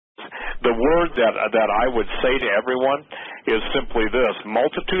The word that I would say to everyone is simply this: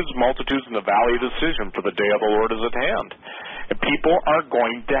 multitudes, multitudes in the valley of decision, for the day of the Lord is at hand. And people are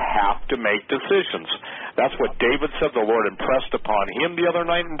going to have to make decisions. That's what David said the Lord impressed upon him the other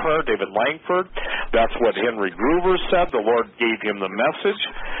night in prayer, David Langford. That's what Henry Gruver said. The Lord gave him the message.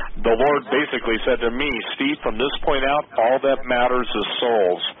 The Lord basically said to me, Steve, from this point out, all that matters is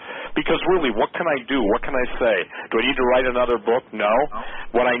souls. Because really, what can I do? What can I say? Do I need to write another book? No.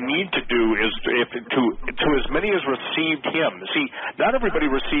 What I need to do is to as many as received him. See, not everybody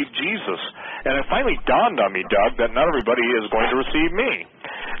received Jesus. And it finally dawned on me, Doug, that not everybody is going to receive me.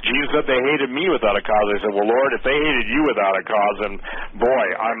 Jesus said they hated me without a cause. I said, well, Lord, if they hated you without a cause, then boy,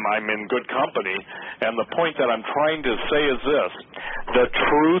 I'm in good company. And the point that I'm trying to say is this: the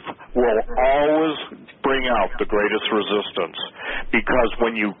truth will always bring out the greatest resistance. Because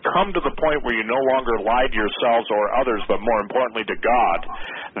when you come to the point where you no longer lie to yourselves or others, but more importantly to God,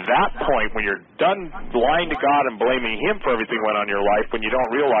 that point when you're done lying to God and blaming him for everything that went on in your life, when you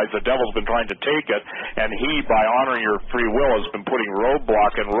don't realize the devil's been trying to take it, and he, by honoring your free will, has been putting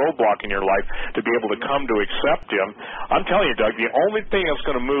roadblock in your life to be able to come to accept him. I'm telling you, Doug, the only thing that's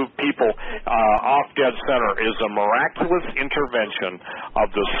going to move people off dead center is a miraculous intervention of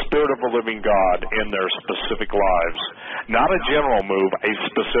the Spirit of the living God in their specific lives. Not a general move, a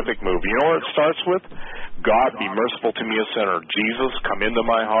specific move. You know what it starts with? God, be merciful to me, a sinner. Jesus, come into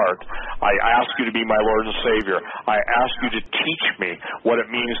my heart. I ask you to be my Lord and Savior. I ask you to teach me what it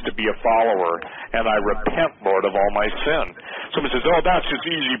means to be a follower. And I repent, Lord, of all my sin. Somebody says, oh, that's just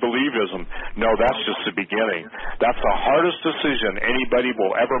easy believism. No, that's just the beginning. That's the hardest decision anybody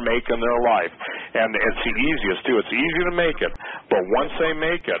will ever make in their life. And it's the easiest, too. It's easy to make it. But once they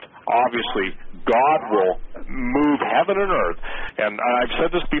make it, obviously, God will move heaven and earth. And I've said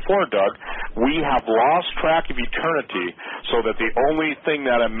this before, Doug, we have lost track of eternity so that the only thing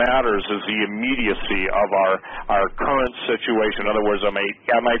that matters is the immediacy of our current situation. In other words, am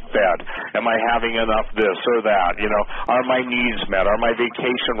I fed? Am I having enough this or that? You know, are my needs met? Are my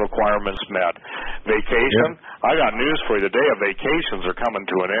vacation requirements met? Vacation? Yep. I got news for you. The day of vacations are coming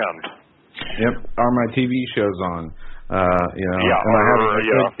to an end. Yep. Are my TV shows on? Am I having a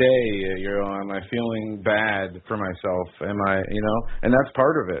good day? Am I feeling bad for myself? Am I, and that's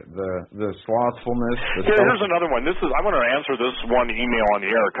part of it. The slothfulness. Here's another one. I want to answer this one email on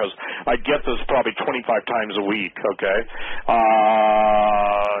the air because I get this probably 25 times a week. Okay,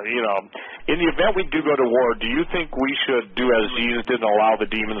 in the event we do go to war, do you think we should do as Jesus did and allow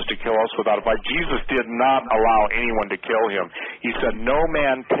the demons to kill us without a fight? Jesus did not allow anyone to kill him. He said, "No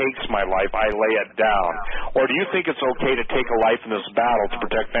man takes my life; I lay it down." Or do you think it's okay to take a life in this battle to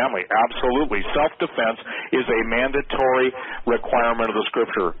protect family? Absolutely. Self-defense is a mandatory requirement of the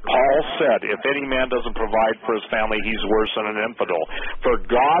Scripture. Paul said, if any man doesn't provide for his family, he's worse than an infidel. For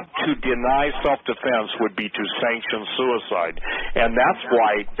God to deny self-defense would be to sanction suicide. And that's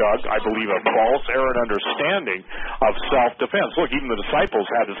why, Doug, I believe a false, errant understanding of self-defense. Look, even the disciples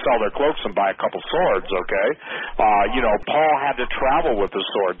had to sell their cloaks and buy a couple swords, okay? Paul had to travel with the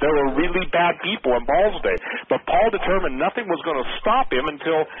sword. There were really bad people in Paul's day, but Paul determined nothing was going to stop him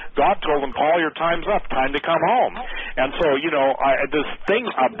until God told him, Paul, your time's up, time to come home. And so, this thing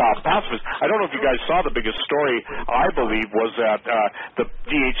about pacifists, I don't know if you guys saw the biggest story, I believe, was that the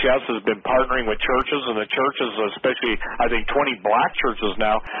DHS has been partnering with churches, and the churches, especially, I think 20 black churches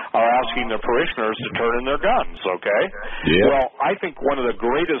now, are asking their parishioners to turn in their guns, okay? Yeah. Well, I think one of the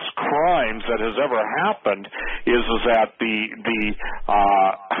greatest crimes that has ever happened is that the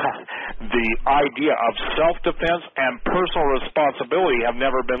idea of self-defense and personal responsibility have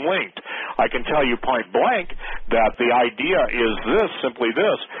never been linked. I can tell you point blank that the idea is simply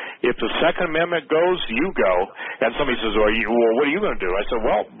this: if the Second Amendment goes, you go. And somebody says, well, what are you going to do? I said,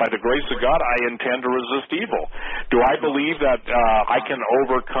 well, by the grace of God, I intend to resist evil. Do I believe that I can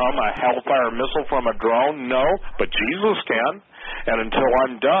overcome a hellfire missile from a drone? No, but Jesus can. And until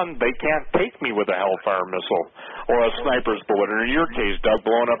I'm done, they can't take me with a hellfire missile or a sniper's bullet, or in your case, Doug,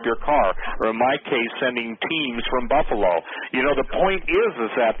 blowing up your car, or in my case, sending teams from Buffalo. The point is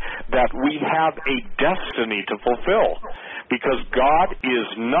that we have a destiny to fulfill, because God is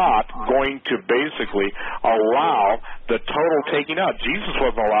not going to basically allow the total taking out. Jesus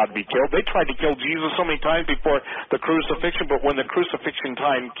wasn't allowed to be killed. They tried to kill Jesus so many times before the crucifixion, but when the crucifixion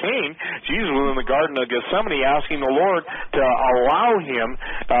time came, Jesus was in the Garden of Gethsemane asking the Lord to allow him,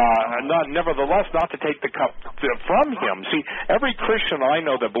 nevertheless, not to take the cup from him. See, every Christian I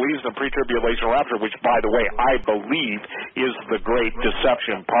know that believes in pre-tribulation rapture, which, by the way, I believe is the great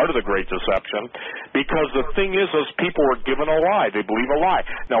deception, part of the great deception, because the thing is, those people were given a lie. They believe a lie.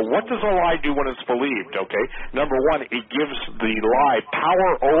 Now, what does a lie do when it's believed, okay? Number one, it gives the lie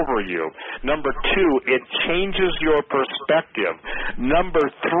power over you. Number 2, it changes your perspective. Number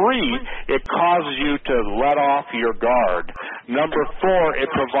 3, it causes you to let off your guard. Number 4, it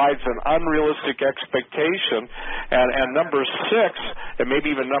provides an unrealistic expectation. And number 6, and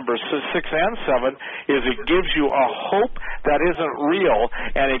maybe even number 6 and 7, is it gives you a hope that isn't real,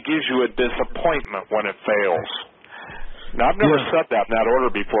 and it gives you a disappointment when it fails. Now, I've never said that in that order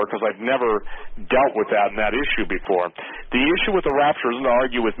before because I've never dealt with that in that issue before. The issue with the rapture isn't to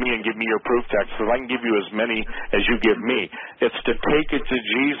argue with me and give me your proof text, because I can give you as many as you give me. It's to take it to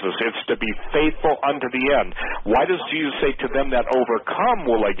Jesus. It's to be faithful unto the end. Why does Jesus say, to them that overcome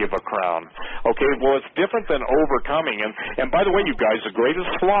will I give a crown? Okay, well, it's different than overcoming. And by the way, you guys, the greatest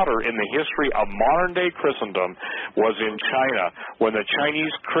slaughter in the history of modern-day Christendom was in China, when the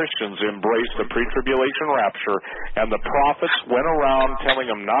Chinese Christians embraced the pre-tribulation rapture, and the prophets went around telling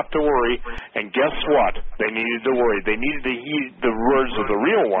them not to worry, and guess what? They needed to worry. They needed to heed the words of the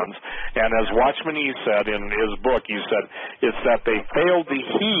real ones, and as Watchman Nee said in his book, he said, it's that they failed to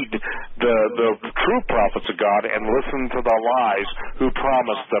heed the true prophets of God and listen to the lies who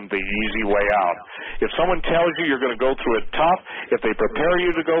promised them the easy way out. If someone tells you you're going to go through it tough, if they prepare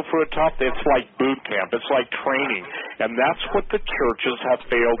you to go through it tough, it's like boot camp. It's like training, and that's what the churches have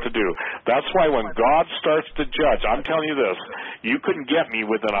failed to do. That's why when God starts to judge, I'm telling you this, you couldn't get me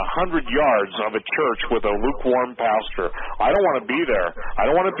within 100 yards of a church with a lukewarm pastor. I don't want to be there. I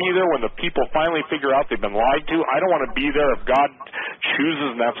don't want to be there when the people finally figure out they've been lied to. I don't want to be there if God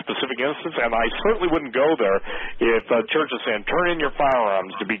chooses in that specific instance, and I certainly wouldn't go there if the church is saying, turn in your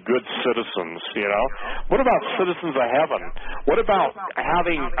firearms to be good citizens, you know. What about citizens of heaven? What about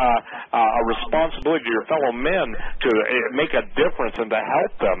having a responsibility to your fellow men to make a difference and to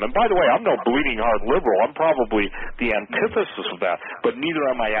help them? And by the way, I'm no bleeding heart liberal. I'm probably the antithesis of that, but neither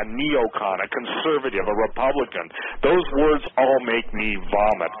am I a neocon, a conservative, a Republican. Those words all make me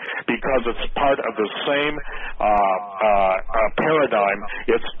vomit because it's part of the same paradigm.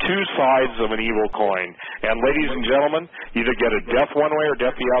 It's two sides of an evil coin. And ladies and gentlemen, either get a death one way or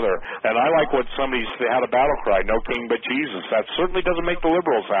death the other. And I like what somebody had a battle cry, no king but Jesus. That certainly doesn't make the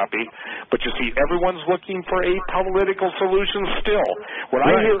liberals happy. But you see, everyone's looking for a political solution still. When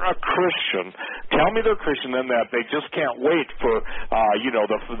I hear a Christian tell me they're Christian, then that they just can't wait for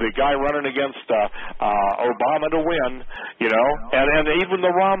the guy running against Obama to win, and even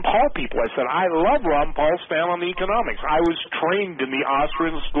the Ron Paul people. I said, I love Ron Paul's stand on the economics. I was trained in the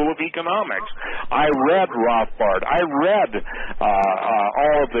Austrian School of Economics. I read Rothbard. I read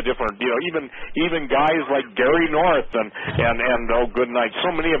all of the different, even guys like Gary North and oh good night,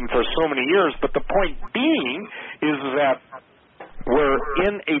 so many of them for so many years. But the point being is that we're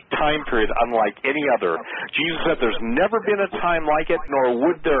in a time period unlike any other. Jesus said there's never been a time like it, nor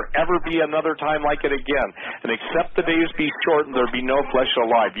would there ever be another time like it again. And except the days be shortened, there be no flesh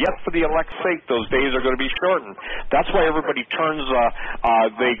alive. Yet for the elect's sake, those days are going to be shortened. That's why everybody turns,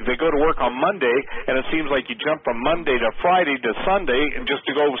 they go to work on Monday, and it seems like you jump from Monday to Friday to Sunday and just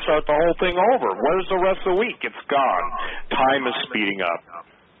to go start the whole thing over. Where's the rest of the week? It's gone. Time is speeding up.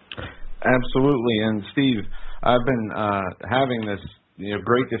 Absolutely. And Steve, I've been having this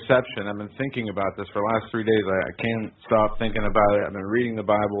great deception. I've been thinking about this for the last 3 days. I can't stop thinking about it. I've been reading the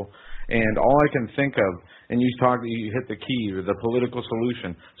Bible, and all I can think of, and you hit the key, the political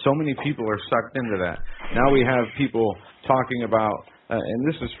solution. So many people are sucked into that. Now we have people talking about, and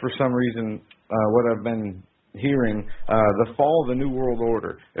this is for some reason what I've been hearing, the fall of the New World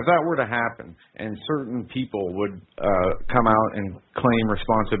Order. If that were to happen, and certain people would come out and claim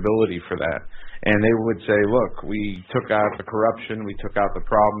responsibility for that, and they would say, look, we took out the corruption, we took out the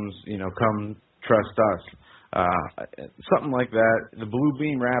problems, come trust us. Something like that. The Blue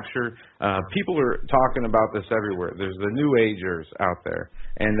Beam Rapture, people are talking about this everywhere. There's the New Agers out there,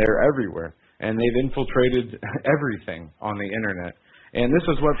 and they're everywhere. And they've infiltrated everything on the Internet. And this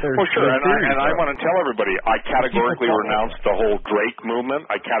is what they're... Well, sure, and I want to tell everybody, I categorically renounce the whole Drake movement.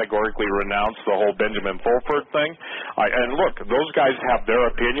 I categorically renounce the whole Benjamin Fulford thing. And look, those guys have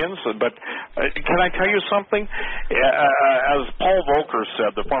their opinions, but can I tell you something? As Paul Volcker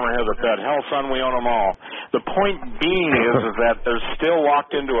said, the former head of the Fed, hell, son, we own them all. The point being is that they're still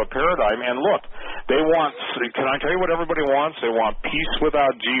locked into a paradigm, and look, they want... Can I tell you what everybody wants? They want peace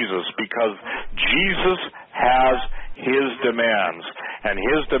without Jesus, because Jesus has his demands, and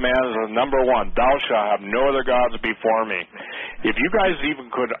his demands are number one, thou shalt have no other gods before me. If you guys even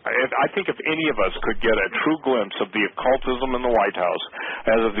could, I think if any of us could get a true glimpse of the occultism in the White House,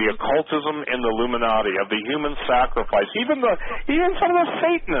 as of the occultism in the Illuminati, of the human sacrifice, even some of the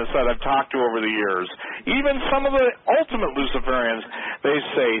Satanists that I've talked to over the years, even some of the ultimate Luciferians, they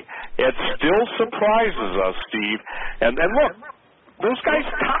say it still surprises us, Steve. And look, those guys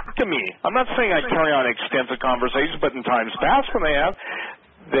talk to me. I'm not saying I carry on extensive conversations, but in times past when they have,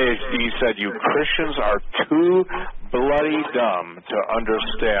 he said, you Christians are too bloody dumb to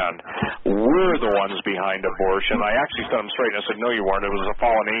understand. We're the ones behind abortion. I actually set them straight, and I said, no, you weren't. It was the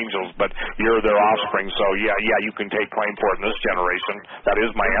fallen angels, but you're their offspring, so yeah, you can take claim for it in this generation. That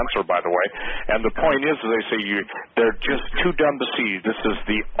is my answer, by the way. And the point is, they say they're just too dumb to see this is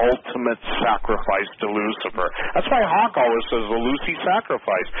the ultimate sacrifice to Lucifer. That's why Hawk always says the Lucy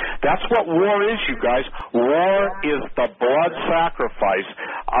sacrifice. That's what war is, you guys. War is the blood sacrifice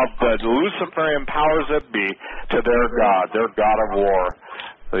of the Luciferian powers that be to their God of war.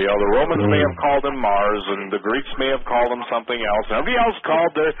 The Romans may have called him Mars, and the Greeks may have called him something else. Everybody else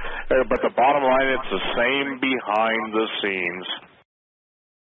called but the bottom line, it's the same behind the scenes.